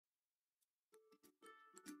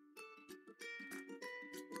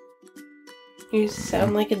You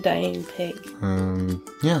sound like a dying pig.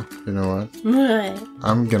 Yeah, you know what? What?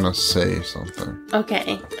 I'm gonna say something.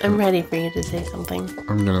 Okay, I'm ready for you to say something.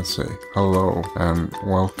 I'm gonna say hello and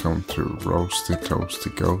welcome to Roasty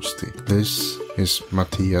Toasty Ghosty. This is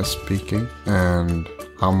Mattias speaking, and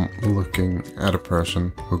I'm looking at a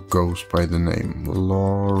person who goes by the name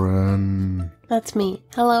Lauren. That's me.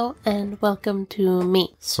 Hello and welcome to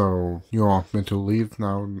me. So, you want me to leave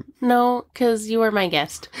now? No, because you were my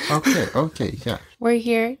guest. Okay, yeah. We're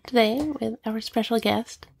here today with our special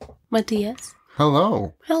guest, Mattias.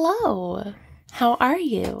 Hello. Hello. How are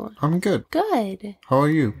you? I'm good. Good. How are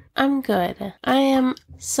you? I'm good. I am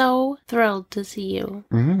so thrilled to see you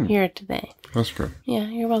here today. That's good. Yeah,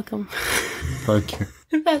 you're welcome. Thank you.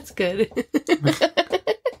 That's good.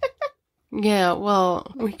 Yeah, well,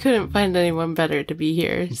 we couldn't find anyone better to be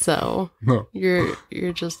here, so No. you're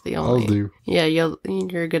just the only. I'll do. Yeah,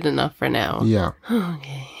 you're good enough for now. Yeah.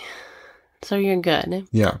 Okay. So you're good.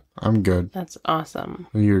 Yeah, I'm good. That's awesome.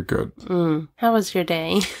 You're good. How was your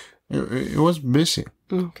day? It was busy.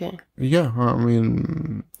 Okay. Yeah, I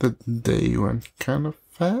mean, the day went kind of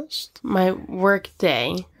fast. My work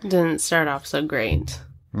day didn't start off so great.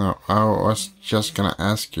 No, I was just gonna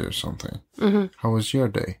ask you something. How was your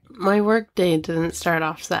day? My work day didn't start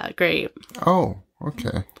off that great. Oh,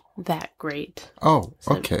 okay. That great. Oh,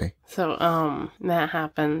 okay. So, that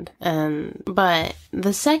happened, but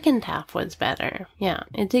the second half was better. Yeah,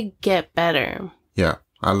 it did get better. Yeah,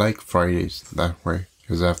 I like Fridays that way.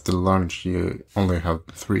 Because after lunch, you only have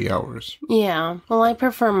 3 hours. Yeah, well, I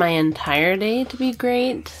prefer my entire day to be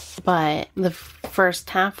great, but the first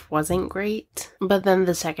half wasn't great. But then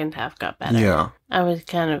the second half got better. Yeah. I was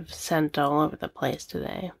kind of sent all over the place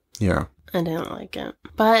today. Yeah. I didn't like it.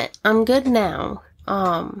 But I'm good now.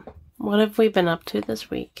 What have we been up to this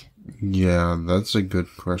week? Yeah, that's a good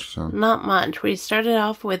question. Not much. We started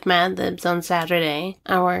off with Mad Libs on Saturday.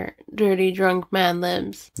 Our dirty, drunk Mad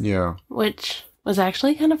Libs. Yeah. Which was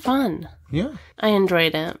actually kind of fun. Yeah. I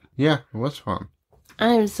enjoyed it. Yeah, it was fun.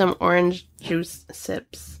 I have some orange juice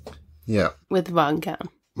sips. Yeah. With vodka.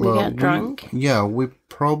 We got drunk. We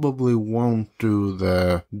probably won't do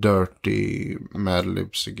the dirty Mad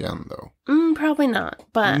Libs again, though. Probably not.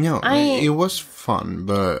 But no, it was fun,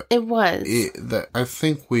 but it was. I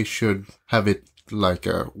think we should have it like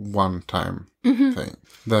a one-time thing.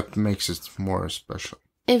 That makes it more special.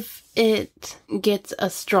 If it gets a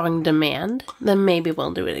strong demand, then maybe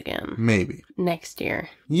we'll do it again. Maybe. Next year.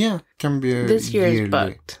 Yeah, can be a This year yearly, is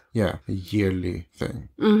booked. Yeah, a yearly thing.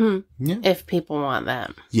 Yeah. If people want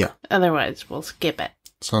that. Yeah. Otherwise, we'll skip it.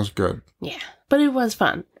 Sounds good. Yeah. But it was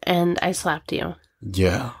fun. And I slapped you.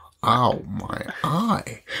 Yeah. Ow, my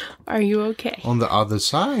eye. Are you okay? On the other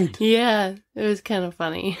side. Yeah. It was kind of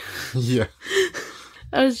funny. Yeah.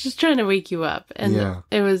 I was just trying to wake you up, and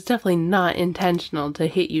it was definitely not intentional to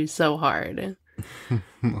hit you so hard.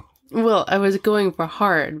 Well, I was going for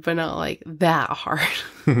hard, but not like that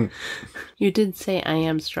hard. You did say I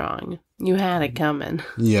am strong. You had it coming.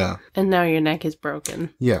 Yeah. And now your neck is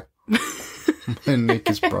broken. Yeah. My neck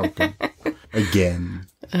is broken. Again.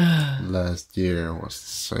 Last year was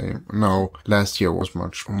the same. No, last year was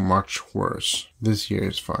much, much worse. This year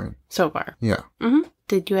is fine. So far. Yeah.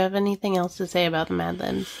 Did you have anything else to say about the Mad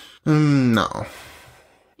Libs? No.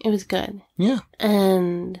 It was good. Yeah.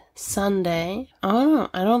 And Sunday, I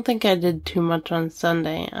don't think I did too much on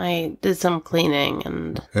Sunday. I did some cleaning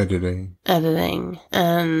and editing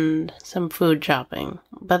and some food shopping.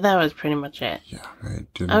 But that was pretty much it. Yeah, I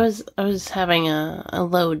didn't. I was having a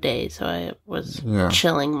low day, so I was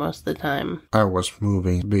chilling most of the time. I was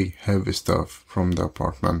moving big heavy stuff from the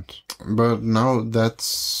apartment. But now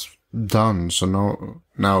that's done, so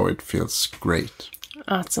now it feels great.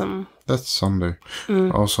 Awesome. That's Sunday.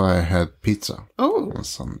 Also, I had pizza. Oh, on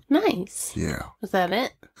Sunday. Nice. Yeah. Was that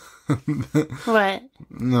it? What?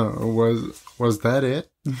 No, was that it?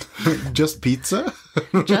 Just pizza?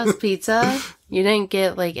 Just pizza? You didn't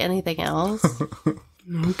get like anything else?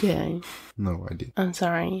 Okay. No, I did. I'm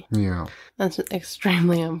sorry. Yeah. That's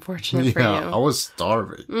extremely unfortunate for you. Yeah, I was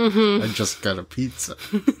starving. I just got a pizza.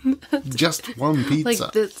 Just one pizza.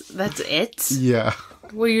 Like, that's it? Yeah.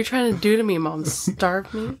 What are you trying to do to me, Mom?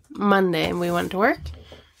 Starve me? Monday, we went to work?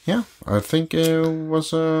 Yeah, I think it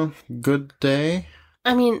was a good day.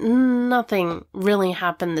 I mean, nothing really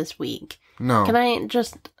happened this week. No. Can I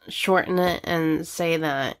just shorten it and say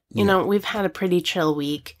that, you know, we've had a pretty chill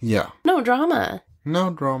week. Yeah. No drama.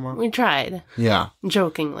 No drama. We tried. Yeah.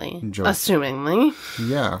 Jokingly. Assumingly.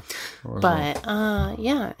 Yeah. But,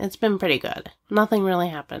 yeah, it's been pretty good. Nothing really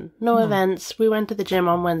happened. No events. We went to the gym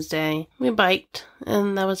on Wednesday. We biked,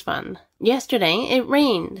 and that was fun. Yesterday, it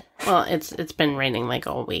rained. Well, it's been raining like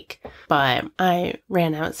all week, but I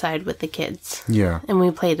ran outside with the kids. Yeah. And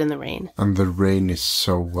we played in the rain. And the rain is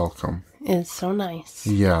so welcome. It's so nice.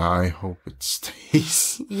 Yeah, I hope it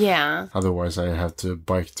stays. Yeah. Otherwise, I have to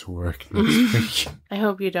bike to work next week. I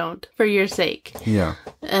hope you don't, for your sake. Yeah.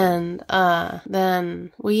 And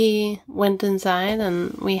then we went inside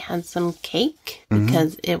and we had some cake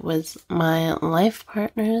because it was my life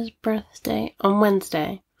partner's birthday on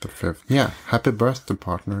Wednesday. The 5th. Yeah, happy birthday,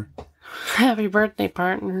 partner. Happy birthday,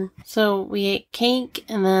 partner. So we ate cake,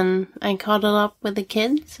 and then I cuddled up with the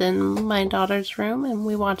kids in my daughter's room, and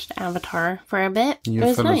we watched Avatar for a bit. You it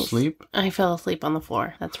was fell nice. asleep? I fell asleep on the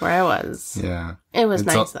floor. That's where I was. Yeah. It was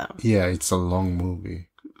nice, though. Yeah, it's a long movie.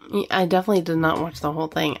 I definitely did not watch the whole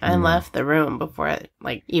thing. I left the room before,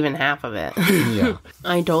 even half of it. Yeah.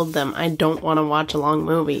 I told them I don't want to watch a long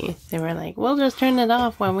movie. They were like, we'll just turn it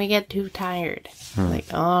off when we get too tired.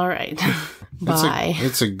 Like, all right. Bye.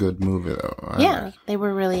 It's a good movie, though. Yeah, they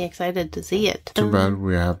were really excited to see it. Too bad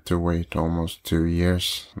we have to wait almost 2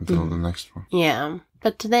 years until the next one. Yeah.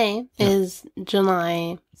 But today is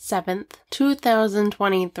July 7th,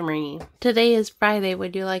 2023. Today is Friday.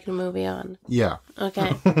 Would you like to move on? Yeah.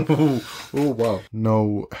 Okay. Oh, wow.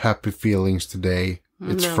 No happy feelings today.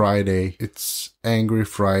 It's Friday. It's Angry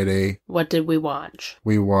Friday. What did we watch?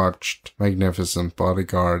 We watched Magnificent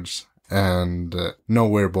Bodyguards and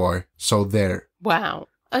Nowhere Boy. So there. Wow.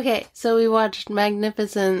 Okay, so we watched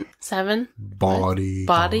Magnificent Seven. Body.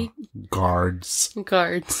 Guards.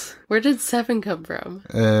 Guards. Where did Seven come from?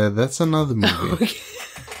 That's another movie.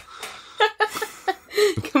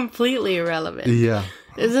 Completely irrelevant. Yeah.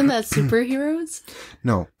 Isn't that superheroes?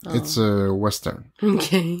 No, it's a Western.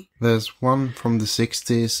 Okay. There's one from the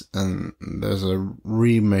 60s and there's a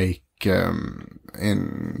remake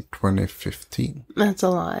in 2015. That's a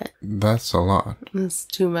lot. That's a lot. That's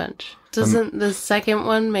too much. Doesn't the second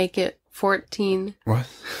one make it 14? What?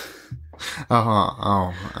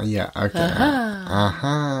 Oh, yeah, okay.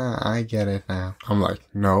 I get it now. I'm like,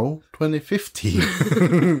 no, 2015.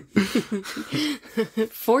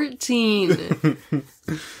 14.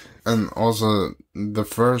 And also, the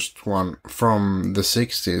first one from the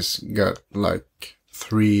 60s got like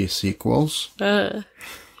 3 sequels.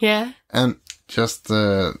 Yeah. And just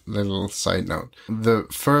a little side note. The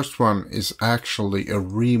first one is actually a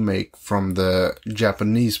remake from the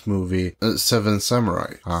Japanese movie Seven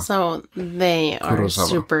Samurai. So they are Kurosawa.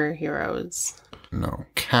 superheroes. No,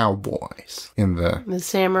 cowboys. The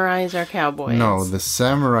samurais are cowboys. No, the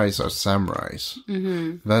samurais are samurais.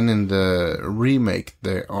 Mm-hmm. Then in the remake,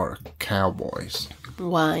 they are cowboys.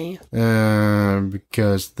 Why?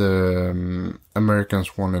 Because the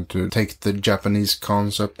Americans wanted to take the Japanese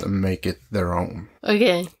concept and make it their own.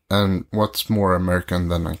 Okay. And what's more American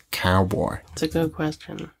than a cowboy? It's a good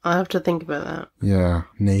question. I'll have to think about that. Yeah,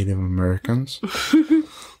 Native Americans.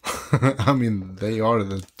 I mean, they are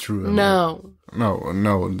the true Americans.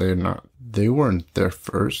 No, they're not. They weren't there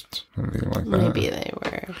first. Anything like that. Maybe they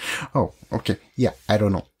were. Oh, okay. Yeah, I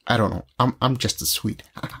don't know. I'm just a Swede.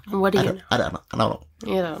 What do you know? I don't know.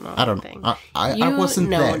 You don't know. I don't anything. know. I wasn't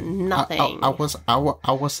there. Nothing. I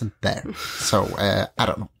wasn't there. So I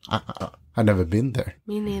don't know. I've never been there.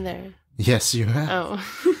 Me neither. Yes, you have. Oh.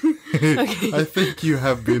 Okay. I think you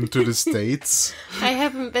have been to the States. I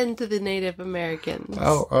haven't been to the Native Americans.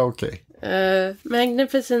 Oh, okay.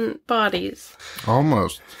 Magnificent Bodies.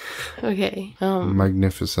 Almost. Okay.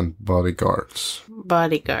 Magnificent Bodyguards.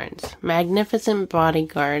 Bodyguards. Magnificent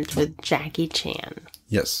Bodyguards with Jackie Chan.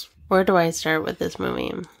 Yes. Where do I start with this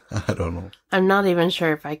movie? I don't know. I'm not even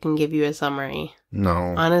sure if I can give you a summary.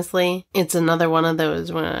 No. Honestly, it's another one of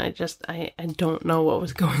those when I don't know what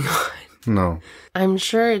was going on. No. I'm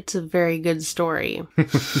sure it's a very good story.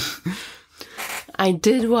 I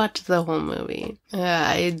did watch the whole movie.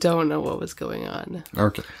 I don't know what was going on.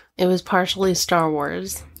 Okay. It was partially Star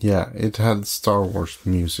Wars. Yeah, it had Star Wars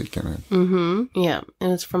music in it. Mm-hmm. Yeah. It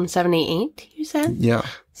was from 78, you said? Yeah.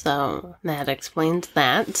 So, that explains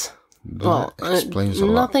that. That explains a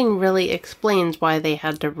lot. Nothing really explains why they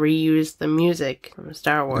had to reuse the music from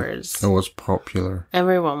Star Wars. It was popular.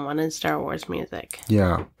 Everyone wanted Star Wars music.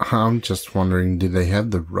 Yeah. I'm just wondering, did they have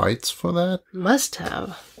the rights for that? Must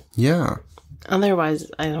have. Yeah. Otherwise,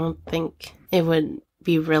 I don't think it would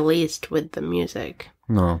be released with the music.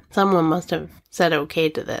 No. Someone must have said okay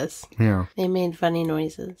to this. Yeah. They made funny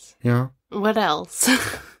noises. Yeah. What else?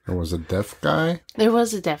 There was a deaf guy. There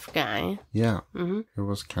was a deaf guy. Yeah. Mm-hmm. It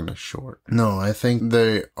was kind of short. No, I think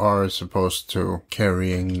they are supposed to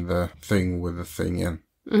carrying the thing with the thing in.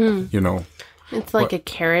 Mm-hmm. You know. It's like a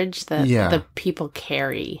carriage that the people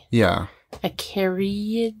carry. Yeah. A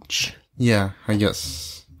carriage? Yeah, I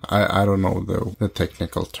guess. I don't know the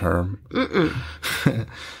technical term.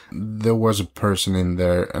 There was a person in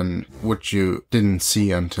there, and which you didn't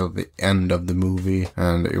see until the end of the movie,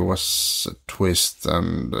 and it was a twist,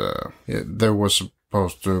 and there was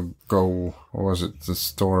supposed to go, what was it, the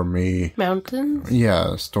stormy... Mountains?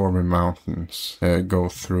 Yeah, stormy mountains. Go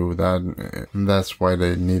through that. And that's why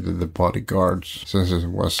they needed the bodyguards, since it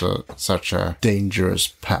was such a dangerous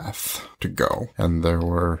path to go. And there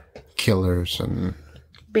were killers and...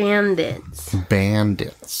 Bandits.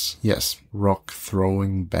 Yes.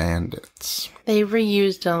 Rock-throwing bandits. They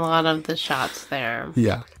reused a lot of the shots there.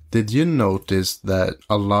 Yeah. Did you notice that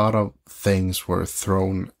a lot of things were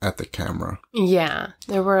thrown at the camera? Yeah.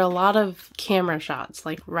 There were a lot of camera shots,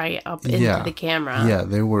 like right up into the camera. Yeah,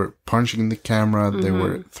 they were punching the camera. They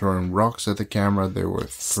were throwing rocks at the camera. They were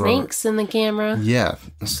throwing... Snakes in the camera. Yeah.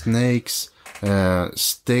 Snakes,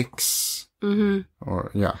 sticks... And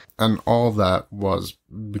all that was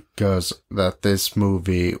because that this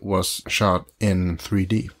movie was shot in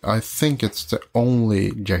 3D. I think it's the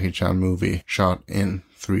only Jackie Chan movie shot in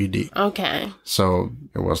 3D. Okay. So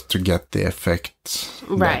it was to get the effect.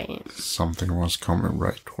 Right. Something was coming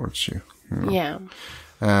right towards you. Yeah.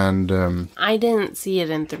 And I didn't see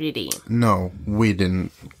it in 3D. No, we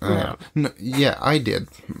didn't. No. Yeah, I did.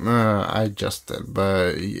 I just did,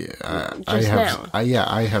 but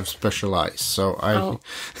I have special eyes, so I. Oh.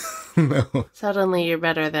 No. Suddenly, you're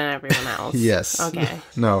better than everyone else. Yes. Okay.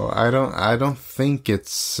 No, I don't think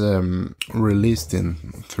it's released in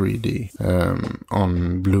 3D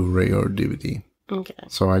on Blu-ray or DVD. Okay.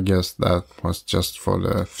 So I guess that was just for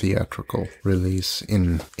the theatrical release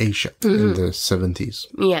in Asia in the 70s.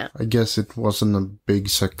 Yeah. I guess it wasn't a big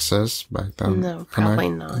success back then. No, probably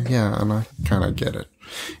not. Yeah, and I kind of get it.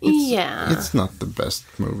 It's not the best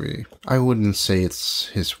movie. I wouldn't say it's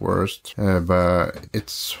his worst, but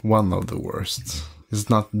it's one of the worst. It's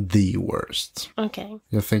not the worst. Okay.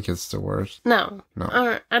 You think it's the worst? No.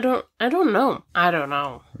 No. I don't know.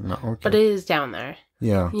 No, okay. But it is down there.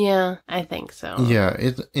 Yeah. Yeah, I think so. Yeah,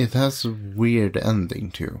 it has a weird ending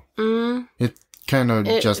too. It kind of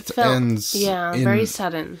just ends. Yeah, very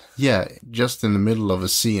sudden. Yeah, just in the middle of a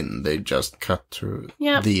scene, they just cut to the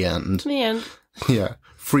end. The end. Yeah,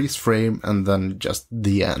 freeze frame and then just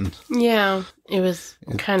the end. Yeah, it was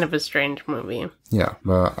kind of a strange movie. Yeah,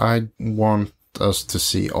 but I want us to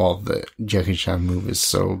see all the Jackie Chan movies,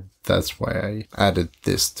 so that's why I added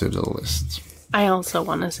this to the list. I also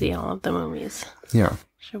want to see all of the movies. Yeah.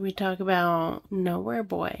 Should we talk about Nowhere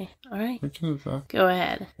Boy? All right. We can do that. Go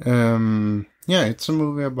ahead. Yeah, it's a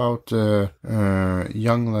movie about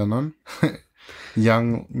young Lennon.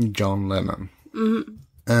 Young John Lennon. Mm-hmm.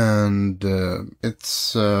 And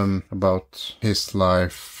it's about his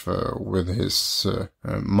life with his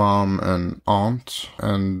mom and aunt.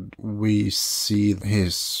 And we see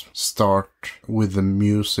his start with the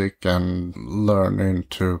music and learning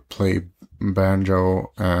to play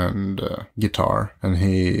banjo and guitar, and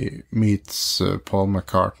he meets Paul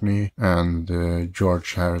McCartney and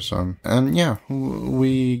George Harrison, and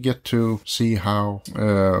we get to see how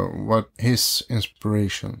what his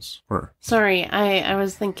inspirations were. Sorry, I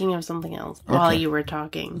was thinking of something else while you were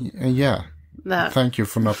talking. Thank you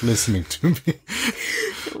for not listening to me.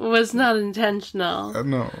 Was not intentional.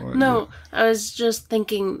 No, I was just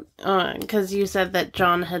thinking, because you said that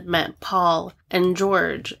John had met Paul and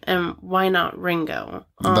George, and why not Ringo?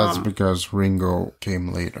 That's because Ringo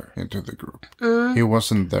came later into the group. He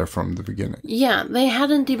wasn't there from the beginning. Yeah, they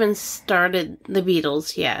hadn't even started the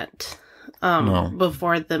Beatles yet.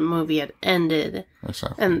 Before the movie had ended.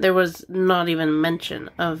 Exactly. And there was not even mention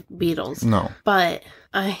of Beatles. No. But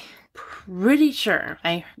pretty sure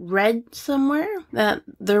I read somewhere that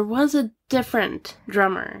there was a different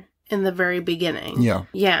drummer in the very beginning. Yeah.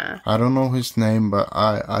 Yeah. I don't know his name, but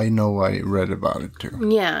I know I read about it too.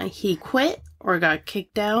 Yeah, he quit or got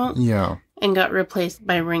kicked out. Yeah. And got replaced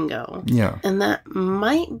by Ringo. Yeah. And that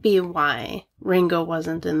might be why Ringo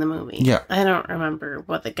wasn't in the movie. Yeah. I don't remember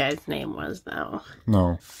what the guy's name was, though.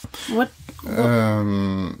 No. What?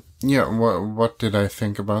 Yeah, what did I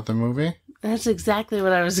think about the movie? That's exactly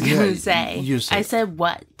what I was going to say. You said, I said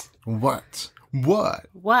what? What?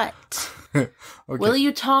 Okay. Will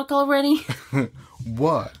you talk already?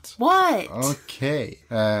 What? Okay.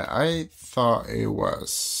 I thought it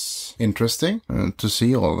was interesting to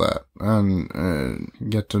see all that and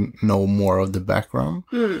get to know more of the background.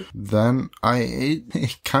 Then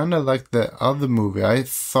it kind of like the other movie. I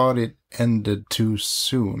thought it ended too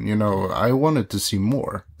soon. You know, I wanted to see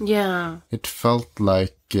more. Yeah. It felt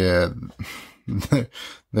like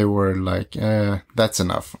they were like, that's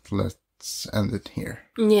enough. let's end it here.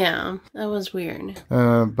 Yeah, that was weird.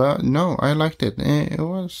 But no, I liked it. It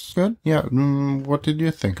was good. Yeah, what did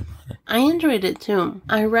you think about it? I enjoyed it too.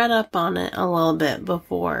 I read up on it a little bit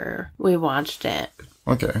before we watched it.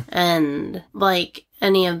 Okay. And like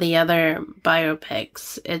any of the other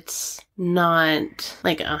biopics, it's not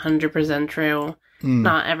like 100% true.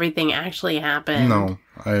 Not everything actually happened. No,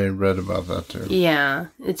 I read about that too. Yeah,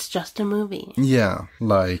 it's just a movie. Yeah,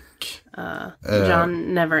 like...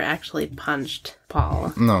 John never actually punched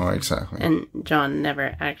Paul. No, exactly. And John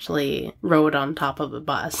never actually rode on top of a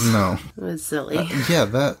bus. No. It was silly. Yeah,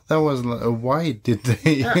 that was... why did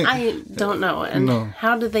they... I don't know. And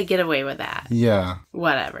how did they get away with that? Yeah.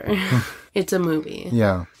 Whatever. It's a movie.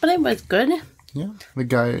 Yeah. But it was good. Yeah. The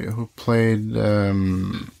guy who played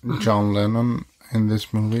John Lennon in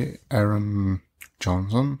this movie, Aaron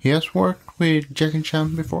Johnson, he has worked with Jackie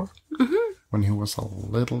Chan before. When he was a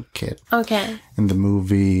little kid. Okay. In the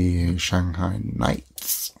movie Shanghai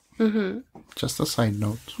Nights. Just a side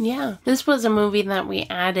note. Yeah. This was a movie that we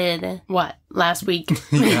added, last week?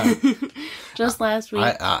 Yeah. Just last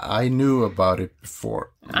week. I knew about it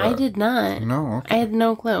before. I did not. No, okay. I had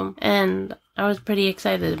no clue. And I was pretty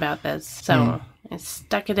excited about this. So I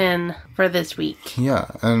stuck it in for this week.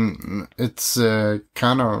 Yeah, and it's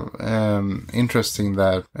kind of interesting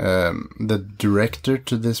that the director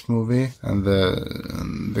to this movie and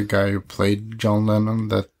the guy who played John Lennon,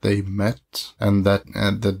 that they met, and that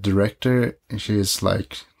the director, she is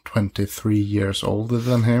like 23 years older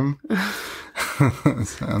than him.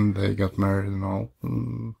 And they got married and all,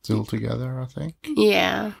 still together, I think.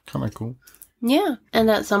 Yeah. Kind of cool. Yeah. And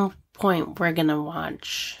at some point, we're gonna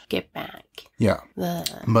watch Get Back. Yeah.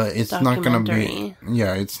 But it's not gonna be...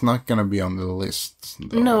 Yeah, it's not gonna be on the list.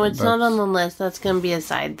 Though. No, it's not on the list. That's gonna be a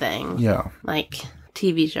side thing. Yeah. Like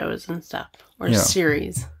TV shows and stuff. Or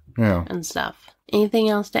series. Yeah. And stuff. Anything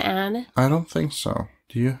else to add? I don't think so.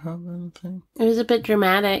 Do you have anything? It was a bit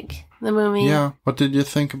dramatic, the movie. Yeah. What did you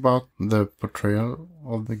think about the portrayal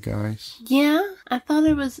of the guys? Yeah, I thought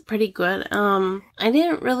it was pretty good. I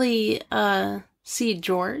didn't really see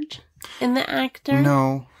George in the actor.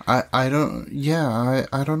 No, I don't. Yeah,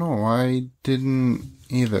 I don't know. I didn't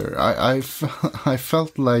either. I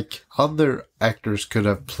felt like other actors could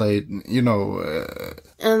have played,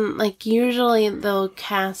 and like usually they'll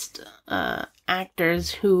cast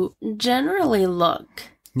actors who generally look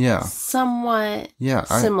somewhat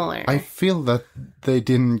similar. I feel that they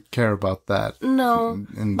didn't care about that. No,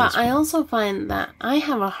 but I also find that I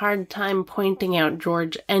have a hard time pointing out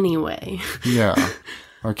George anyway. Yeah.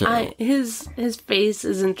 Okay. His face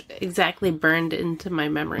isn't exactly burned into my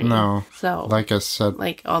memory. No. So like I said,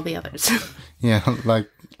 like all the others. Yeah, like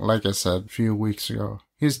I said a few weeks ago,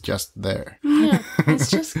 he's just there. Yeah, he's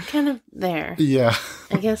just kind of there. Yeah.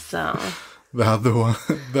 I guess so. The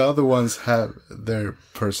other ones have their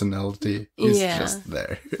personality. He's just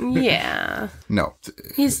there. Yeah. No.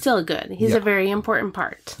 He's still good. He's a very important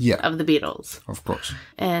part of the Beatles. Of course.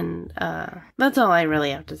 And that's all I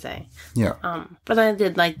really have to say. Yeah. But I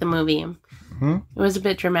did like the movie. It was a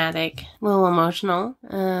bit dramatic, a little emotional.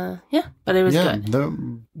 But it was good. There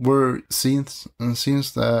were scenes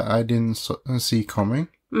that I didn't see coming.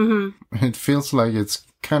 It feels like it's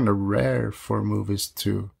kind of rare for movies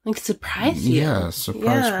to like surprise you. Yeah,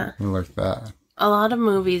 surprise me like that. A lot of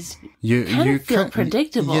movies you feel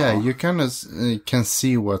predictable. Yeah, you kind of can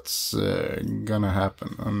see what's gonna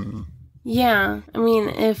happen. Yeah, I mean,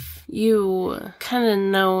 if you kind of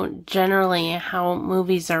know generally how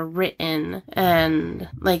movies are written and,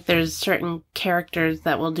 like, there's certain characters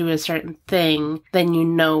that will do a certain thing, then you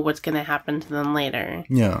know what's going to happen to them later.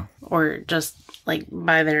 Yeah. Or just, like,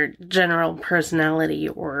 by their general personality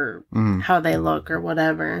or how they look or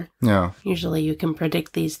whatever. Yeah. Usually you can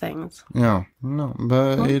predict these things. Yeah. No,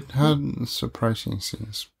 but it had surprising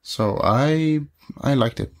scenes. So I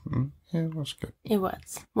liked it. Yeah, it was good. It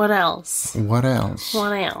was. What else?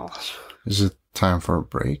 Is it time for a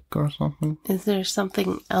break or something? Is there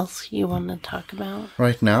something else you want to talk about?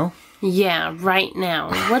 Right now? Yeah, right now.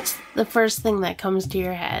 What's the first thing that comes to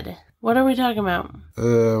your head? What are we talking about?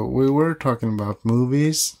 We were talking about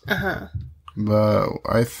movies. Uh-huh. But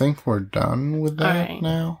I think we're done with that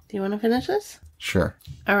now. Do you want to finish this? Sure.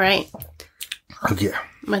 All right. Okay.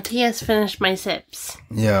 Mattias finished my sips.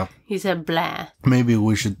 Yeah. He said blah. Maybe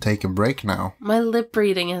we should take a break now. My lip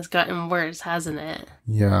reading has gotten worse, hasn't it?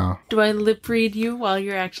 Yeah. Do I lip read you while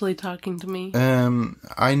you're actually talking to me?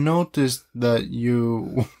 I noticed that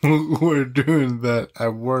you were doing that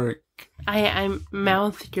at work. I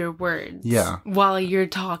mouth your words. Yeah. While you're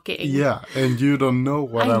talking. Yeah, and you don't know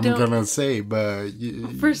what I'm gonna say, but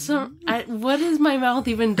what is my mouth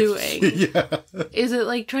even doing? Yeah. Is it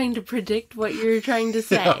like trying to predict what you're trying to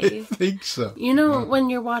say? Yeah, I think so. You know, when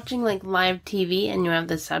you're watching like live TV and you have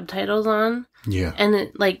the subtitles on? Yeah. And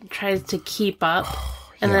it like tries to keep up.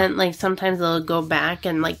 And then, like, sometimes it'll go back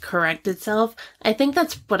and, like, correct itself. I think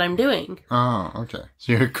that's what I'm doing. Oh, okay.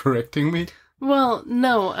 So you're correcting me? Well,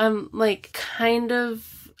 no. I'm, like, kind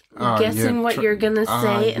of guessing what you're gonna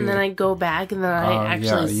say, and then I go back, and then I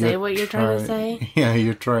actually say what you're trying to say. Yeah,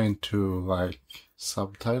 you're trying to, like,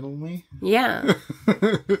 subtitle me? Yeah.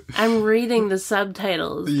 I'm reading the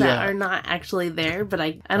subtitles that are not actually there, but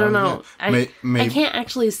I don't know. Yeah. I can't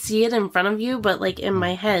actually see it in front of you, but like in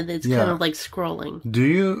my head, it's kind of like scrolling. Do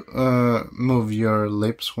you move your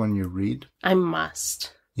lips when you read? I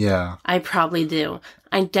must. Yeah. I probably do.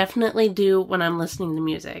 I definitely do when I'm listening to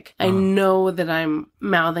music. I know that I'm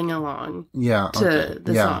mouthing along to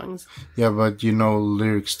the songs. Yeah, but you know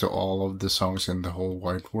lyrics to all of the songs in the whole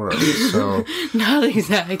wide world, so... Not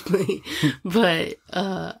exactly, but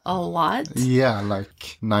a lot? Yeah,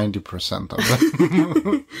 like 90% of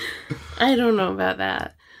them. I don't know about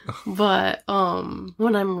that. But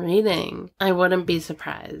when I'm reading, I wouldn't be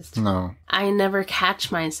surprised. No. I never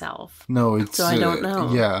catch myself. No, it's... So I don't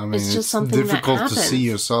know. Yeah, I mean, it's just something difficult to see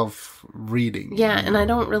yourself reading. Yeah, and I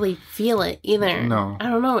don't really feel it either. No. I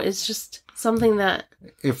don't know, it's just something that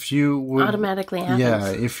if you would, automatically happens. Yeah,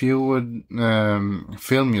 if you would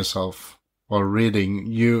film yourself while reading,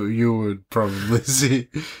 you would probably see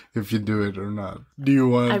if you do it or not. Do you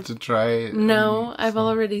want to try it? No, I've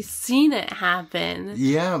already seen it happen.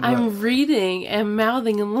 Yeah, but... I'm reading and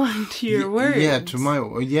mouthing along to your words.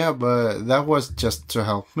 Yeah, but that was just to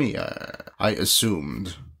help me, I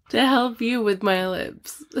assumed. To help you with my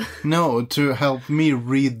lips. No, to help me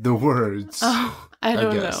read the words. Oh, I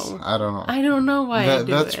don't know. I don't know. I don't know why I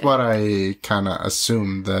do That's it. what I kind of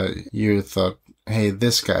assumed, that you thought, hey,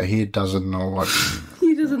 this guy, he doesn't know what...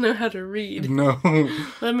 He doesn't know how to read. No.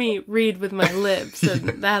 Let me read with my lips,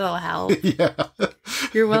 and that'll help. Yeah.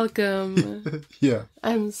 You're welcome. Yeah.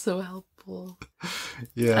 I'm so helpful.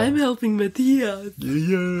 Yeah. I'm helping Mattias.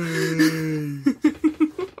 Yay!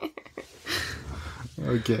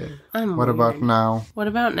 Okay. What about now? What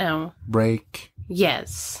about now? Break.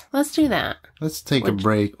 Yes. Let's do that. Let's take a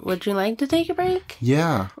break. Would you like to take a break?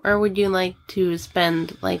 Yeah. Or would you like to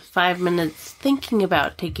spend like 5 minutes thinking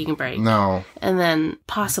about taking a break? No. And then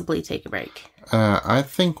possibly take a break? I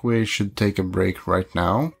think we should take a break right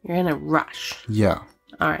now. You're in a rush. Yeah.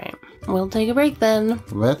 Alright. We'll take a break then.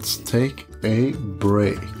 Let's take a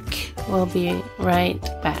break. We'll be right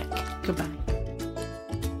back. Goodbye.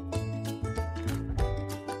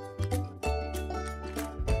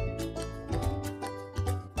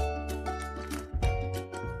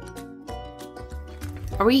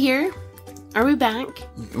 Are we here? Are we back?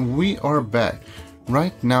 We are back.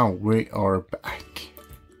 Right now, we are back.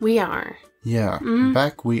 We are. Yeah,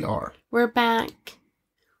 back we are. We're back.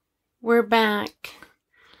 We're back.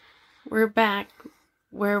 We're back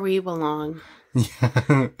where we belong.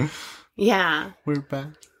 Yeah. Yeah. We're back.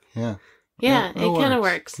 Yeah. Yeah, it kind of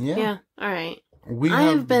works. Yeah. All right.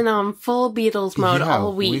 I've been on full Beatles mode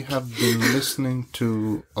all week. We have been listening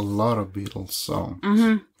to a lot of Beatles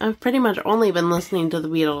songs. I've pretty much only been listening to the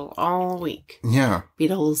Beatles all week. Yeah.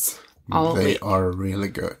 Beatles all week. They are really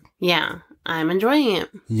good. Yeah, I'm enjoying it.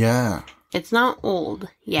 Yeah. It's not old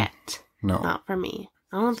yet. No. Not for me.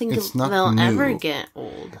 I don't think it's they'll ever get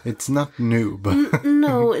old. It's not new, but...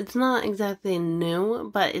 No, it's not exactly new,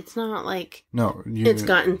 but it's not like... No, it's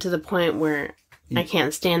gotten to the point where I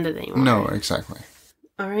can't stand it anymore. No, exactly.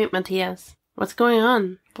 All right, Mattias. What's going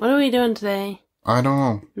on? What are we doing today? I don't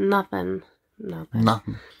know. Nothing.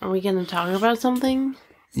 Are we going to talk about something?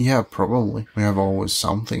 Yeah, probably. We have always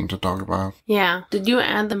something to talk about. Yeah. Did you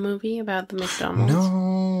add the movie about the McDonald's?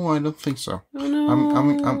 No, I don't think so. Oh, no.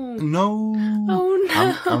 No. Oh,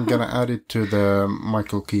 no. I'm gonna add it to the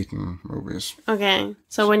Michael Keaton movies. Okay.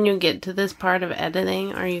 So when you get to this part of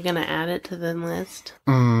editing, are you going to add it to the list?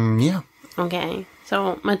 Yeah. Okay.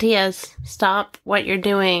 So, Mattias, stop what you're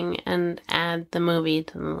doing and add the movie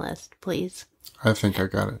to the list, please. I think I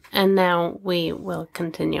got it. And now we will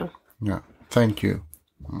continue. Yeah. Thank you.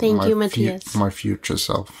 Thank you, Mattias. My future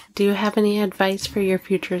self. Do you have any advice for your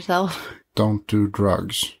future self? Don't do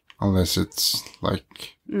drugs unless it's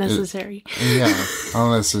like... necessary. Yeah.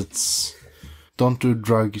 Unless it's... Don't do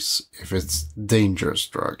drugs if it's dangerous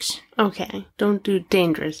drugs. Okay. Don't do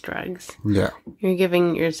dangerous drugs. Yeah. You're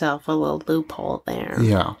giving yourself a little loophole there.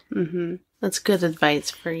 Yeah. That's good advice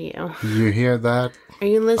for you. You hear that? Are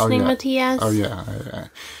you listening, Mattias? Oh, yeah.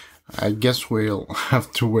 I guess we'll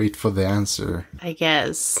have to wait for the answer. I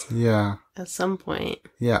guess. Yeah. At some point.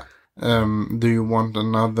 Yeah. Do you want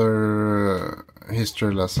another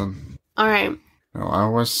history lesson? All right. No, I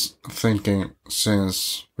was thinking,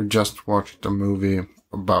 since we just watched a movie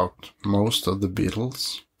about most of the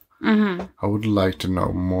Beatles, I would like to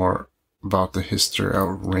know more about the history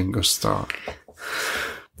of Ringo Starr.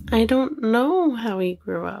 I don't know how he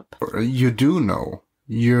grew up. You do know.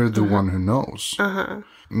 You're the one who knows.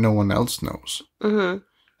 No one else knows.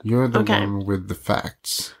 You're the one with the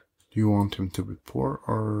facts. Do you want him to be poor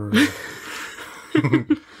or...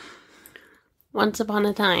 Once upon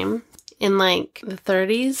a time, in like the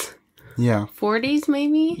 30s? Yeah. 40s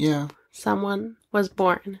maybe? Yeah. Someone was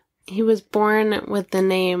born. He was born with the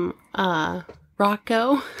name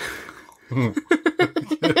Rocco.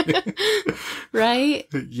 Right?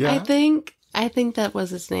 Yeah. I think that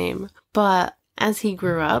was his name. But as he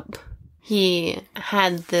grew up, he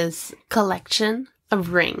had this collection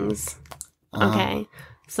of rings. Okay?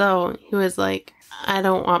 So he was like, I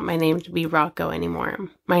don't want my name to be Rocco anymore.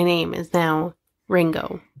 My name is now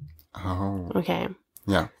Ringo. Oh. Okay?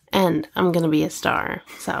 Yeah. And I'm going to be a star.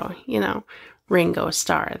 So, Ringo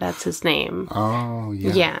Starr, that's his name. Oh,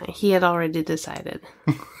 yeah. Yeah, he had already decided.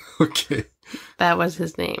 Okay. That was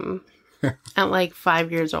his name. At like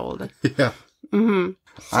 5 years old. Yeah. So,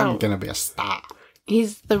 I'm going to be a star.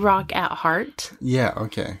 He's the rock at heart. Yeah,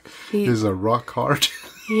 okay. He's a rock heart.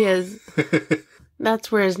 He is.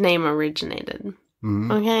 That's where his name originated.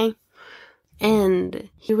 Okay? And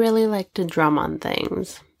he really liked to drum on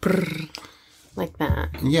things. Brrr, like that.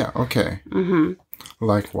 Yeah, okay.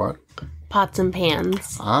 Like what? Pots and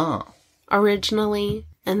pans. Ah. Originally.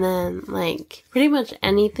 And then, like, pretty much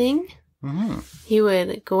anything. He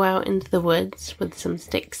would go out into the woods with some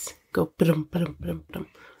sticks. Go ba-dum, ba-dum, ba-dum, ba-dum,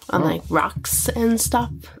 on, like, rocks and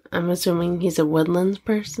stuff. I'm assuming he's a woodlands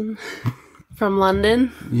person. From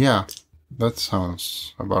London. Yeah. That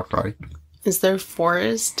sounds about right. Is there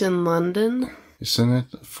forest in London? Isn't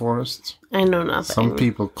it a forest? I know nothing. Some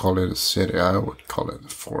people call it a city. I would call it a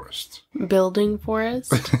forest. Building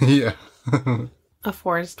forest? Yeah. A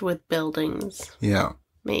forest with buildings. Yeah.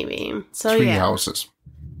 Maybe. So, Tree houses.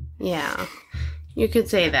 Yeah. You could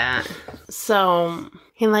say that. So,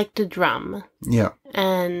 he liked to drum. Yeah.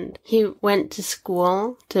 And he went to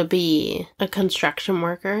school to be a construction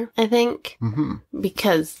worker, I think.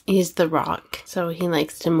 Because he's the rock. So he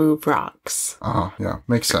likes to move rocks. Ah, yeah.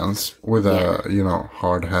 Makes sense. With a,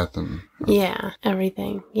 hard hat and... Yeah,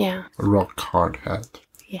 everything. Yeah. A rock hard hat.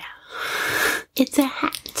 Yeah. It's a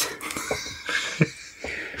hat.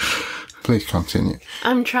 Please continue.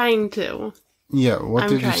 I'm trying to. Yeah, what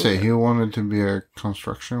did you say? He wanted to be a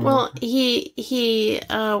construction worker? Well, he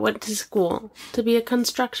went to school to be a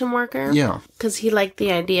construction worker. Yeah. Because he liked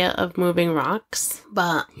the idea of moving rocks.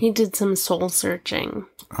 But he did some soul searching.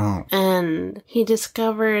 Oh. And he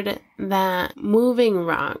discovered that moving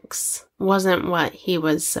rocks wasn't what he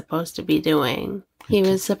was supposed to be doing. He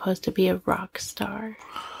was supposed to be a rock star.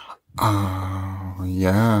 Oh,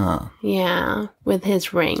 yeah. Yeah, with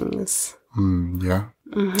his rings. Yeah.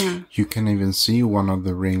 You can even see one of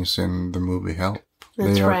the rings in the movie Help.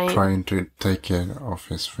 That's they are right. trying to take it off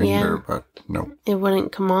his finger, but no. It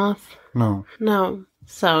wouldn't come off? No. No.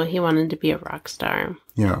 So he wanted to be a rock star.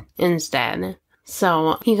 Yeah. Instead.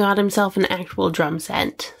 So he got himself an actual drum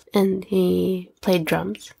set. And he played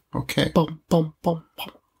drums. Okay. Boom, boom, boom,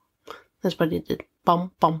 boom. That's what he did.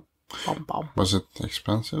 Boom, boom. Bum, bum. Was it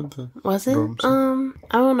expensive? Was it? I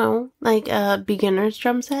don't know. Like a beginner's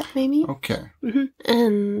drum set, maybe? Okay.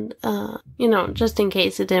 And, just in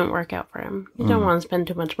case it didn't work out for him. You don't want to spend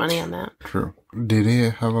too much money on that. True. Did he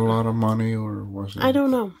have a lot of money or was it? I don't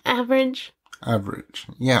know. Average. Average.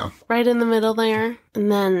 Yeah. Right in the middle there. And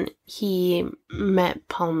then he met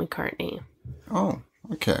Paul McCartney. Oh,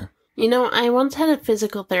 okay. I once had a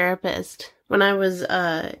physical therapist when I was,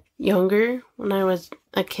 younger, when I was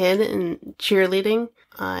a kid in cheerleading.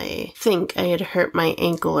 I think I had hurt my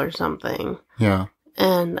ankle or something. Yeah.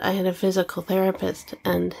 And I had a physical therapist,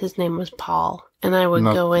 and his name was Paul. And I would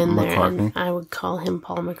go in there and I would call him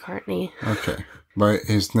Paul McCartney. Okay. But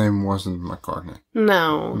his name wasn't McCartney.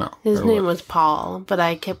 No. His name was Paul, but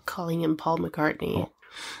I kept calling him Paul McCartney. Oh.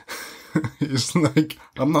 It's like,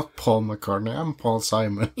 I'm not Paul McCartney, I'm Paul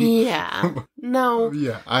Simon. Yeah. No.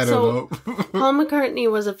 Yeah, I don't know. Paul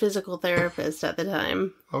McCartney was a physical therapist at the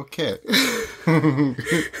time. Okay.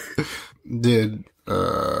 Did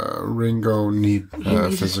Ringo need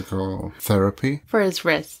physical therapy? For his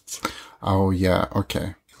wrists. Oh, yeah,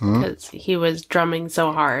 okay. Because he was drumming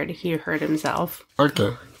so hard, he hurt himself.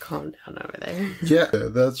 Okay. Calm down over there. Yeah,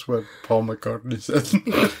 that's what Paul McCartney said.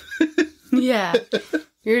 Yeah.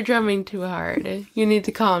 You're drumming too hard. You need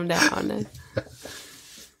to calm down.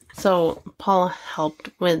 So Paul helped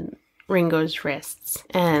with Ringo's wrists,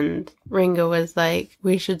 and Ringo was like,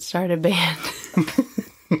 we should start a band.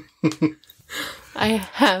 I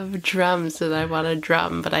have drums and I want to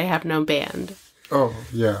drum, but I have no band. Oh,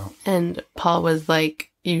 yeah. And Paul was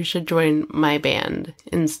like, you should join my band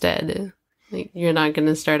instead. Like, you're not going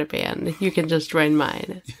to start a band. You can just join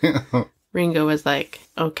mine. Yeah. Ringo was like,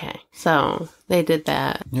 okay. So they did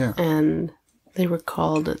that. Yeah. And they were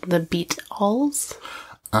called the Beatles.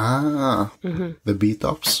 Ah. Mm-hmm. The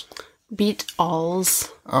Beatles?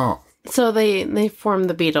 Beatles. Oh. So they formed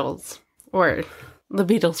the Beatles. Or the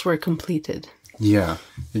Beatles were completed. Yeah.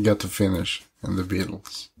 You got to finish in the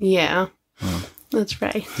Beatles. Yeah. That's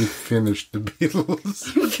right. You finished the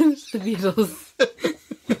Beatles. Finished the Beatles.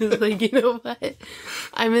 It's like, you know what?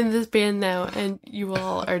 I'm in this band now, and you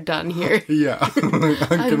all are done here. Yeah.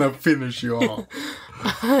 I'm gonna finish you all.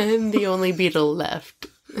 I'm the only Beatle left.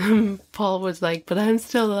 Paul was like, but I'm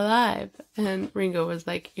still alive. And Ringo was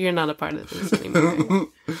like, you're not a part of this anymore.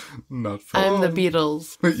 Not for I'm long. the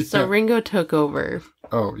Beatles. Yeah. So Ringo took over.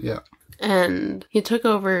 Oh, yeah. And he took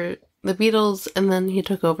over the Beatles, and then he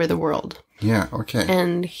took over the world. Yeah, okay.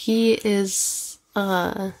 And he is...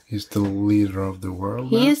 He's the leader of the world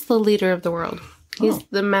He now? is the leader of the world. He's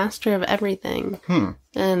the master of everything.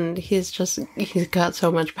 And he's got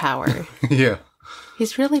so much power. Yeah.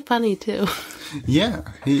 He's really funny, too. Yeah,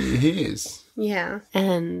 he is. Yeah.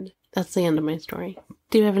 And that's the end of my story.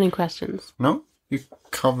 Do you have any questions? No? You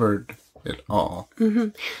covered it all. Mm-hmm.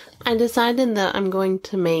 I decided that I'm going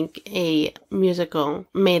to make a musical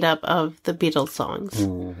made up of the Beatles songs.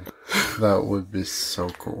 Ooh, that would be so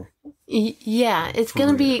cool. Yeah, it's going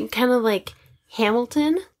to be kind of like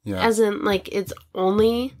Hamilton. Yeah. As in, like, it's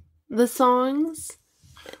only the songs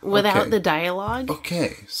without the dialogue.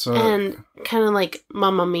 Okay, so... And kind of like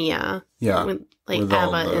Mamma Mia. Yeah. With with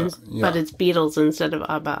ABBA, but it's Beatles instead of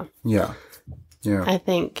ABBA. Yeah. Yeah. I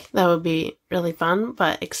think that would be really fun,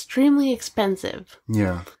 but extremely expensive.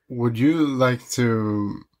 Yeah. Would you like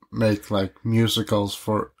to make, like, musicals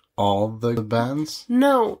for all the bands?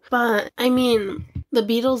 No, but, I mean, the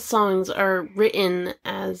Beatles songs are written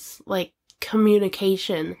as, like,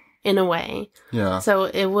 communication in a way. Yeah. So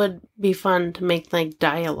it would be fun to make, like,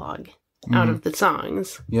 dialogue out of the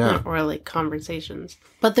songs. Yeah. Or, like, conversations.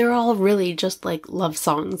 But they're all really just, like, love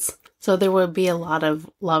songs. So there would be a lot of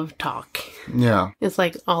love talk. Yeah. It's,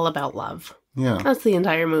 like, all about love. Yeah. That's the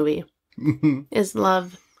entire movie. Is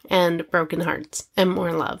love and broken hearts and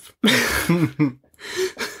more love.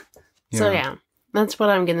 So, yeah. That's what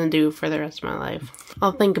I'm going to do for the rest of my life.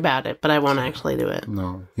 I'll think about it, but I won't actually do it.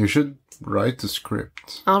 No. You should write the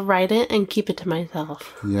script. I'll write it and keep it to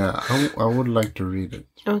myself. Yeah, I would like to read it.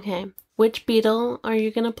 Okay. Which Beatle are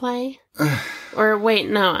you going to play? Or wait,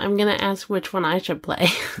 no, I'm going to ask which one I should play.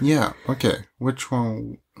 Yeah, okay. Which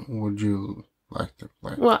one would you like to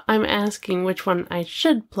play? Well, I'm asking which one I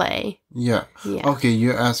should play. Yeah. Yeah. Okay,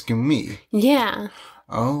 you're asking me. Yeah.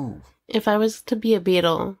 Oh. If I was to be a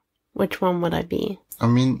Beatle, which one would I be? I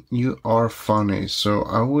mean, you are funny, so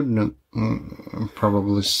I wouldn't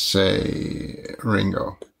probably say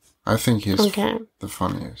Ringo. I think he's the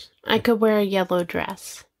funniest. I could wear a yellow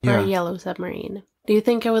dress or a yellow submarine. Do you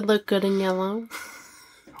think I would look good in yellow?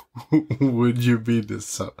 Would you be the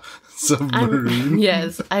submarine?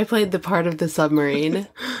 Yes, I played the part of the submarine.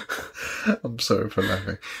 I'm sorry for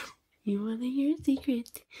laughing. You want to hear a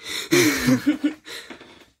secret?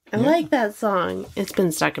 I like that song. It's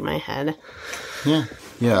been stuck in my head. Yeah.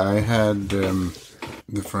 Yeah, I had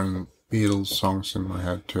different Beatles songs in my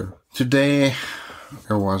head too. Today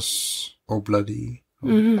it was Oh Bloody.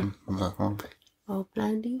 That one. Oh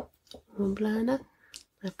Bloody. Oh Bloody.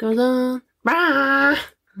 Life goes on. Rah!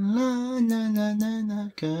 La, na, na, na, na,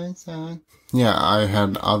 goes on. Yeah, I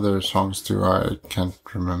had other songs too. I can't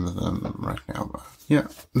remember them right now. But yeah,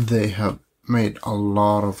 they have made a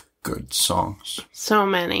lot of good songs. So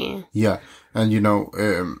many. Yeah, and you know,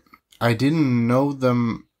 I didn't know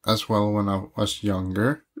them as well when I was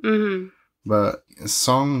younger. Mm-hmm. But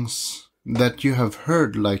songs that you have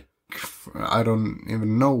heard, like, I don't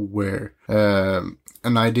even know where, and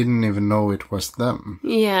I didn't even know it was them.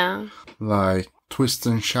 Yeah. Like Twist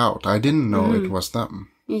and Shout, I didn't know it was them.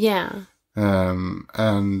 Yeah.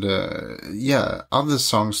 And yeah, other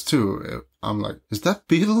songs too. I'm like, is that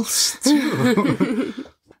Beatles too?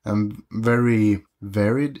 And very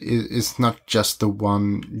varied. It's not just the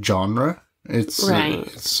one genre. It's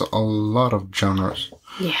it's a lot of genres.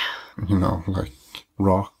 Yeah. You know, like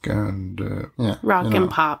rock and rock and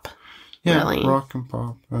pop. Yeah, really. Rock and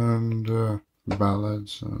pop and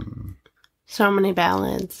ballads and so many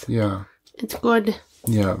ballads. Yeah. It's good.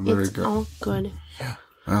 Yeah, very it's good. all good. Yeah,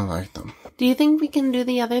 I like them. Do you think we can do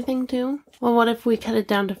the other thing too? Well, what if we cut it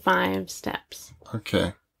down to 5 steps?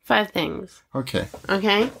 Okay. 5 things. Okay.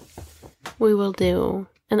 Okay? We will do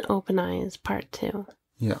an OpenEyes part 2.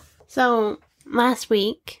 Yeah. So, last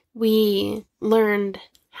week, we learned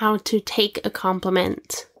how to take a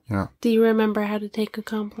compliment. Yeah. Do you remember how to take a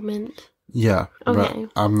compliment? Yeah, okay.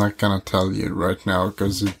 But I'm not gonna tell you right now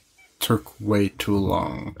because it took way too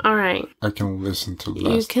long. All right. I can listen to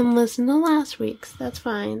You can listen to last week's. That's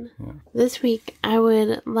fine. Yeah. This week, I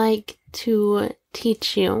would like to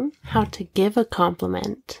teach you how to give a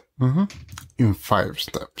compliment. Mm-hmm. In 5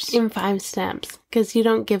 steps. In 5 steps. Because you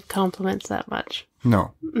don't give compliments that much.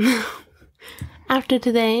 No. After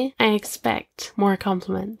today, I expect more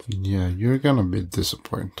compliments. Yeah, you're gonna be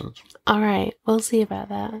disappointed. Alright, we'll see about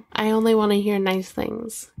that. I only want to hear nice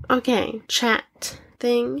things. Okay, chat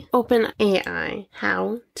thing. OpenAI.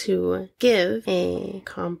 How to give a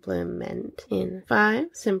compliment in 5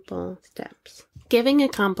 simple steps. Giving a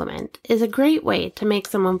compliment is a great way to make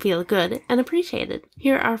someone feel good and appreciated.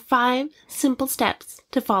 Here are 5 simple steps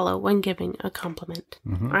to follow when giving a compliment.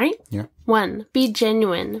 Mm-hmm. All right? Yeah. 1. Be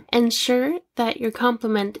genuine. Ensure that your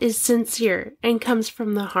compliment is sincere and comes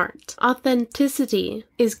from the heart. Authenticity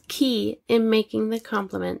is key in making the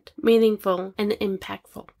compliment meaningful and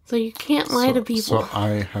impactful. So you can't lie to people. So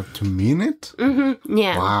I have to mean it? Mm-hmm.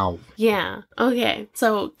 Yeah. Wow. Yeah. Okay.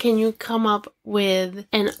 So can you come up with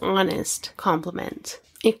an honest compliment?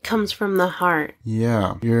 It comes from the heart.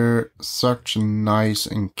 Yeah. You're such a nice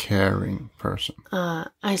and caring person.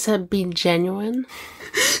 I said be genuine.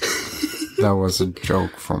 That was a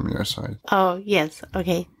joke from your side. Oh, yes.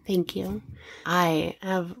 Okay. Thank you. I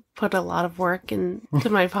have put a lot of work into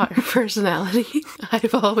my personality.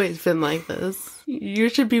 I've always been like this. You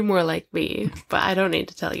should be more like me, but I don't need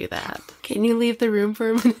to tell you that. Can you leave the room for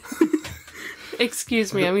a minute?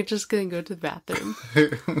 Excuse me, I'm just gonna go to the bathroom.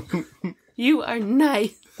 You are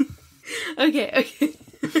nice. Okay.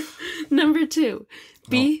 Number 2.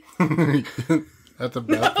 Be... At the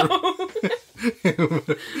bathroom?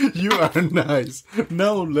 No. You are nice.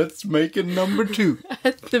 No, let's make it number 2.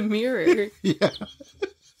 At the mirror. Yeah.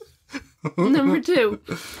 Number 2,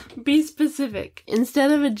 be specific.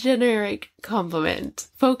 Instead of a generic compliment,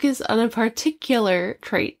 focus on a particular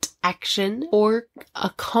trait, action, or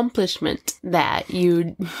accomplishment that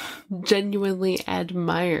you genuinely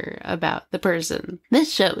admire about the person.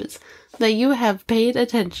 This shows that you have paid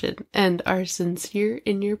attention and are sincere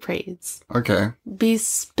in your praise. Okay. Be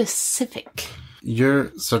specific.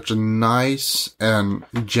 You're such a nice and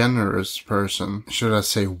generous person. Should I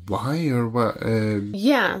say why or what?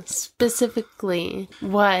 Yeah, specifically.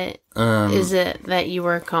 What is it that you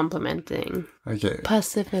were complimenting? Okay.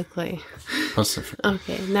 Pacifically. Pacific.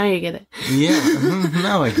 Okay, now you get it. Yeah,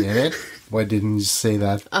 now I get it. Why didn't you say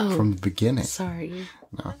that from the beginning? Sorry.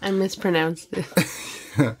 No. I mispronounced it.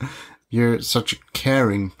 You're such a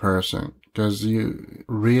caring person. Because you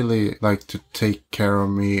really like to take care of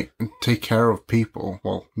me, take care of people.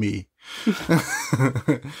 Well, me.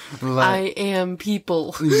 I am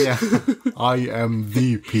people. Yeah, I am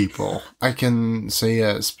the people. I can say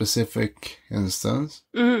a specific instance.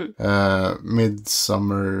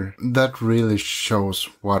 Midsummer. That really shows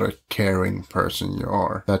what a caring person you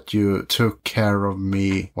are. That you took care of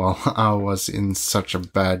me while I was in such a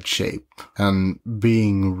bad shape. And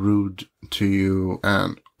being rude to you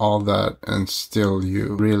and all that, and still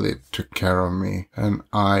you really took care of me, and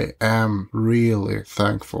I am really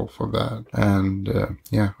thankful for that. And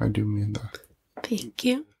yeah, I do mean that. Thank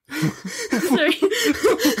you. Sorry.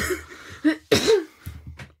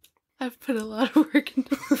 I've put a lot of work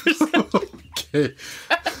into Okay.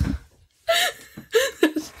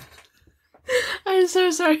 I'm so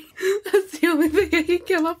sorry. That's the only thing I can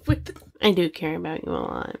come up with. I do care about you a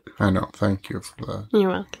lot. I know. Thank you for that. You're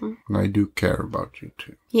welcome. And I do care about you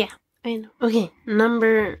too. Yeah, I know. Okay,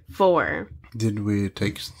 number 4. Did we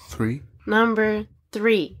take 3? Number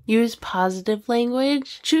 3. Use positive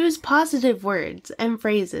language. Choose positive words and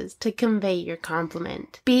phrases to convey your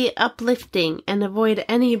compliment. Be uplifting and avoid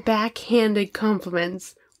any backhanded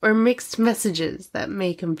compliments or mixed messages that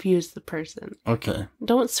may confuse the person. Okay.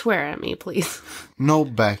 Don't swear at me, please. No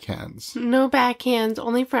backhands. No backhands,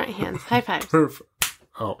 only front hands. High fives. Perfect.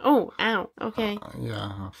 Oh. Oh, ow. Okay.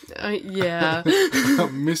 Yeah. Yeah. I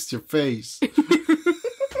missed your face.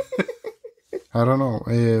 I don't know.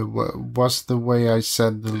 Was the way I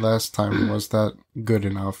said the last time, was that good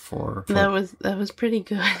enough for... That was pretty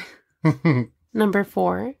good. Number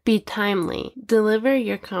 4, be timely. Deliver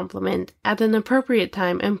your compliment at an appropriate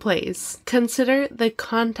time and place. Consider the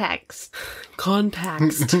context.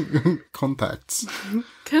 Context. Contacts.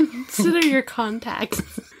 Consider your contacts.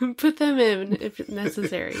 Put them in if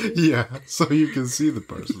necessary. Yeah, so you can see the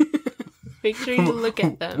person. Make sure you look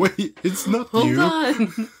at them. Wait, it's not Hold you.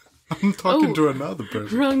 on. I'm talking to another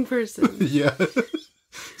person. Wrong person. Yeah.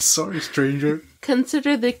 Sorry, stranger.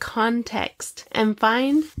 Consider the context and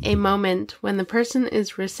find a moment when the person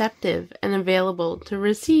is receptive and available to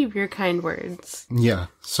receive your kind words. Yeah,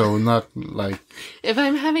 so not like... If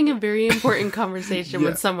I'm having a very important conversation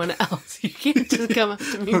with someone else, you can't just come up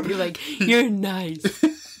to me and be like, you're nice.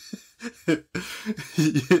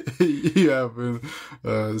 You have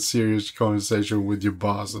a serious conversation with your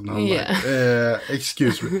boss and I'm like,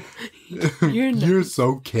 excuse me. You're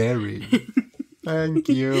so caring. Thank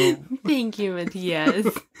you. Thank you,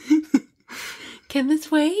 Mattias. Can this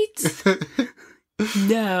wait?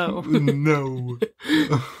 No. No.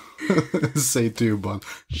 Say to your boss,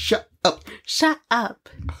 shut up. Shut up.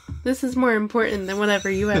 This is more important than whatever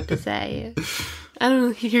you have to say. I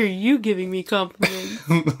don't hear you giving me compliments.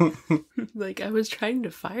 Like, I was trying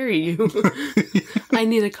to fire you. I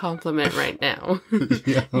need a compliment right now.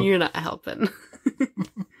 Yeah. You're not helping.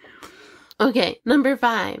 Okay, number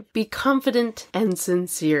 5, be confident and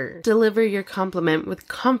sincere. Deliver your compliment with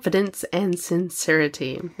confidence and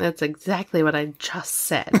sincerity. That's exactly what I just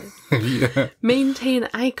said. Yeah. Maintain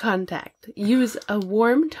eye contact. Use a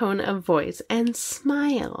warm tone of voice and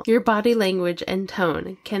smile. Your body language and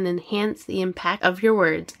tone can enhance the impact of your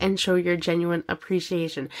words and show your genuine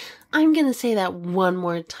appreciation. I'm going to say that one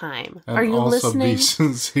more time. And are you also listening? Be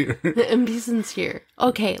sincere. And be sincere.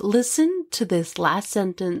 Okay, listen to this last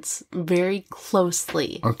sentence very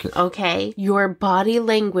closely. Okay? Your body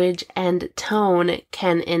language and tone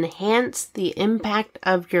can enhance the impact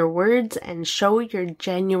of your words and show your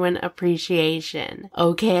genuine appreciation.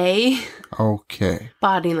 Okay? Okay.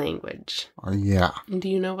 Body language. Yeah. Do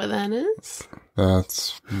you know what that is?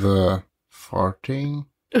 That's the farting.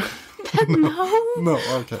 No. No,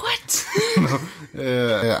 okay. What?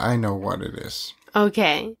 No, I know what it is.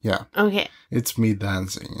 Okay. Yeah. Okay. It's me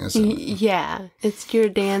dancing, isn't it? Yeah, it's your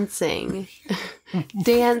dancing.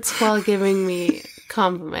 Dance while giving me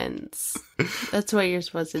compliments. That's what you're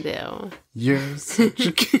supposed to do. You're such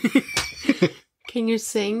a... Can you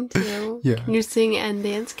sing too? Yeah. Can you sing and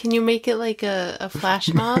dance? Can you make it like a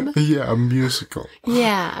flash mob? Yeah, a musical.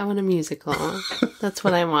 Yeah, I want a musical. That's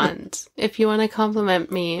what I want. If you want to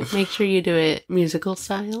compliment me, make sure you do it musical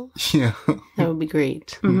style. Yeah. That would be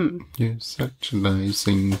great. Mm-hmm. You're such a nice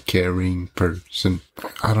and caring person.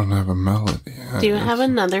 I don't have a melody. Do you have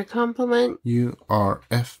another compliment? You are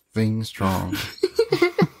effing strong.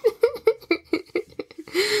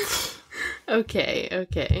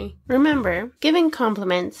 Okay. Remember, giving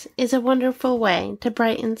compliments is a wonderful way to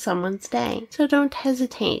brighten someone's day. So don't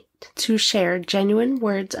hesitate to share genuine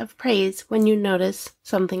words of praise when you notice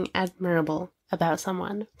something admirable about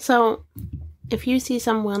someone. So, if you see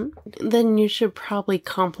someone, then you should probably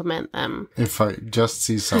compliment them. If I just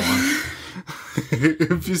see someone.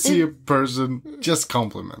 If you see a person, just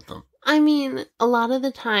compliment them. I mean, a lot of the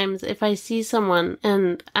times, if I see someone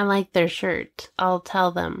and I like their shirt, I'll tell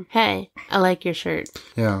them, hey, I like your shirt.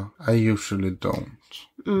 Yeah, I usually don't.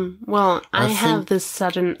 Well, I have this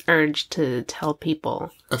sudden urge to tell people.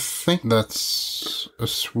 I think that's a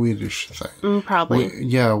Swedish thing. Probably.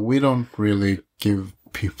 We don't really give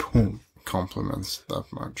people compliments that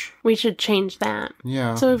much. We should change that.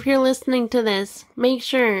 Yeah. So if you're listening to this, make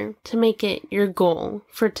sure to make it your goal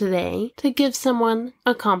for today to give someone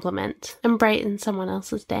a compliment and brighten someone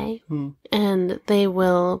else's day. And they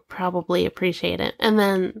will probably appreciate it. And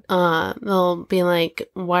then they'll be like,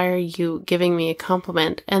 why are you giving me a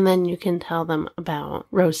compliment? And then you can tell them about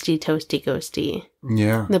Roasty Toasty Ghosty.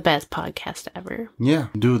 Yeah. The best podcast ever. Yeah,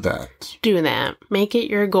 do that. Do that. Make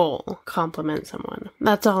it your goal. Compliment someone.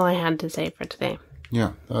 That's all I had to say for today.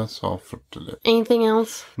 Yeah, that's all for today. Anything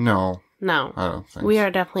else? No. No. I don't think We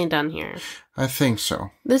are definitely done here. I think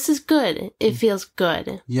so. This is good. It feels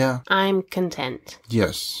good. Yeah. I'm content.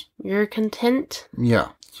 Yes. You're content? Yeah.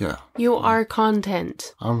 You are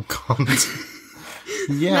content. I'm content.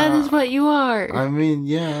 Yeah. That is what you are. I mean,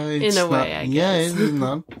 yeah. It's in a way, I guess. Yeah, it's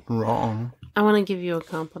not wrong. I want to give you a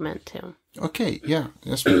compliment, too. Okay, yeah.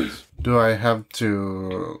 Yes, please. Do I have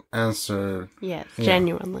to answer? Yes,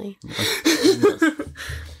 genuinely. Yes.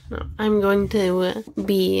 No, I'm going to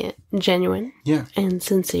be genuine and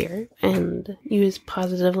sincere and use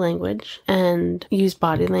positive language and use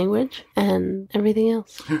body language and everything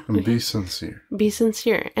else. And be sincere. Be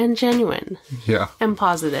sincere and genuine. Yeah. And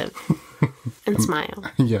positive. And And smile.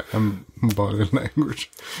 Yeah, and body language.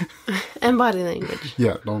 And body language.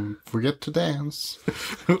 Yeah, don't forget to dance.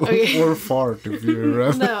 Okay. Or fart if you're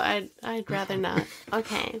rather. No, I'd rather not.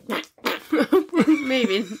 Okay.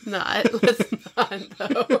 Maybe not. Let's not,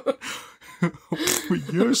 though.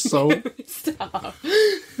 You're so... Stop.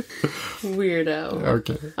 Weirdo.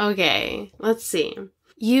 Okay. Okay, let's see.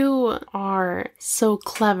 You are so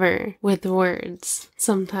clever with words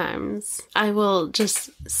sometimes. I will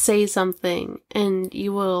just say something and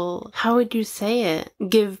you will, how would you say it?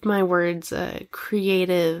 Give my words a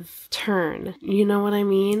creative turn. You know what I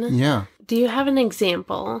mean? Yeah. Do you have an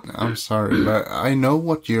example? I'm sorry, but I know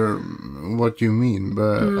what you mean,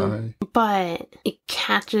 but But it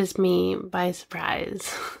catches me by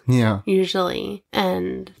surprise. Yeah. Usually.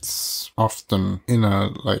 And it's often in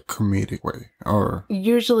a comedic way, or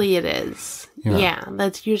usually it is. Yeah. Yeah,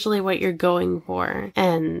 that's usually what you're going for.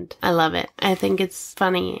 And I love it. I think it's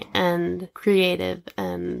funny and creative,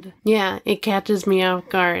 and yeah, it catches me off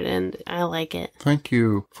guard and I like it. Thank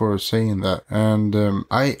you for saying that. And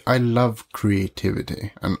I love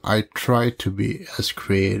creativity, and I try to be as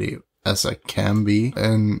creative as I can be,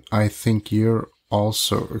 and I think you're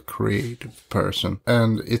also a creative person,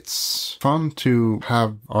 and it's fun to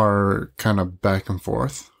have our kind of back and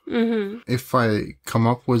forth. Mm-hmm. If I come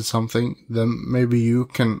up with something, then maybe you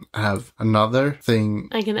can have another thing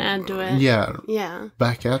I can add to it. Yeah.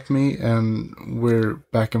 Back at me, and we're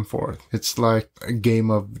back and forth. It's like a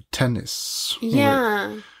game of tennis.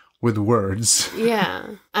 Yeah. With words. Yeah.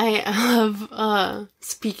 I love,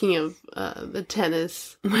 speaking of the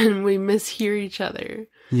tennis, when we mishear each other.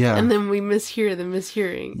 Yeah. And then we mishear the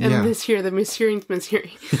mishearing. And mishear the mishearing's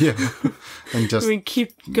mishearing. Yeah. And just... we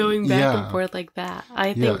keep going back and forth like that.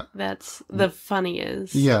 I think that's the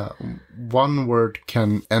funniest. Yeah. One word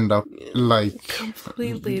can end up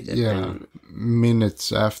completely different.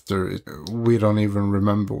 Minutes after it, we don't even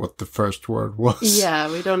remember what the first word was. Yeah,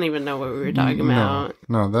 we don't even know what we were talking about.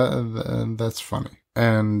 No, that's funny.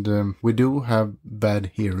 And we do have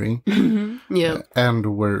bad hearing. Yeah.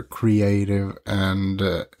 And we're creative and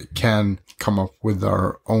can come up with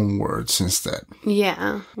our own words instead.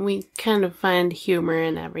 Yeah, we kind of find humor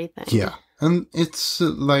in everything. Yeah. And it's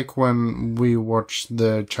like when we watch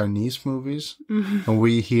the Chinese movies and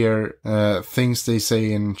we hear things they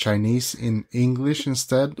say in Chinese in English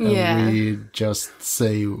instead. And we just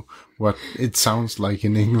say what it sounds like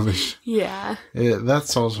in English. Yeah.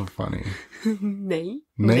 That's also funny. Nay.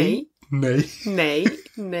 Nay. Nay. Nay.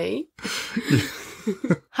 Nay.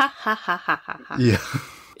 Ha ha ha ha ha ha. Yeah.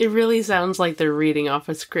 It really sounds like they're reading off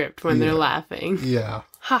a script when they're laughing. Yeah.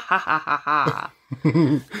 Ha ha ha ha ha.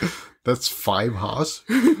 That's 5 ha's.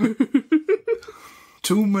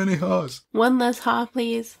 Too many ha's. One less ha,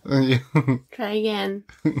 please. Try again.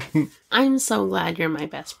 I'm so glad you're my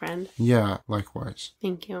best friend. Yeah, likewise.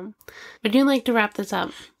 Thank you. Would you like to wrap this up?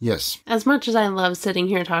 Yes. As much as I love sitting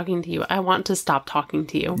here talking to you, I want to stop talking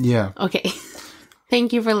to you. Yeah. Okay.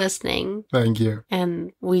 Thank you for listening. Thank you.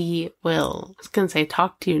 And we will, I was going to say,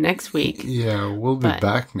 talk to you next week. Yeah, we'll be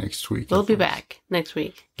back next week. We'll be back next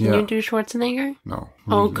week. Can you do Schwarzenegger? No.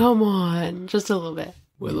 Really. Oh, come on. Just a little bit.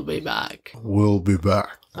 We'll be back. We'll be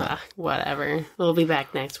back. Whatever. We'll be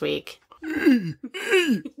back next week.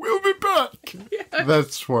 We'll be back. Yeah.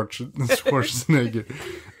 That's Schwarzenegger.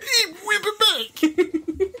 We'll be back.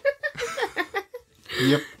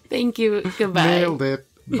 Yep. Thank you. Goodbye. Nailed it.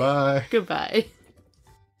 Bye. Goodbye.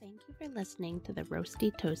 Thank you for listening to the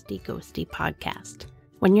Roasty Toasty Ghosty podcast.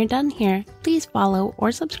 When you're done here, please follow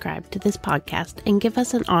or subscribe to this podcast and give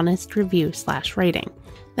us an honest review/rating.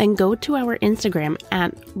 Then go to our Instagram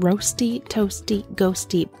at Roasty Toasty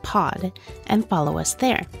Ghosty Pod and follow us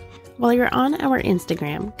there. While you're on our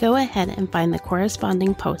Instagram, go ahead and find the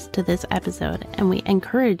corresponding post to this episode, and we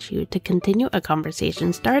encourage you to continue a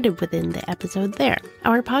conversation started within the episode there.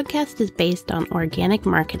 Our podcast is based on organic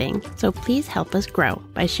marketing, so please help us grow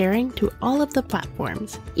by sharing to all of the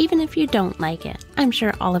platforms. Even if you don't like it, I'm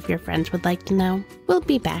sure all of your friends would like to know. We'll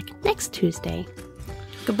be back next Tuesday.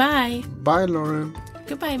 Goodbye. Bye, Lauren.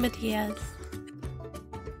 Goodbye, Mattias.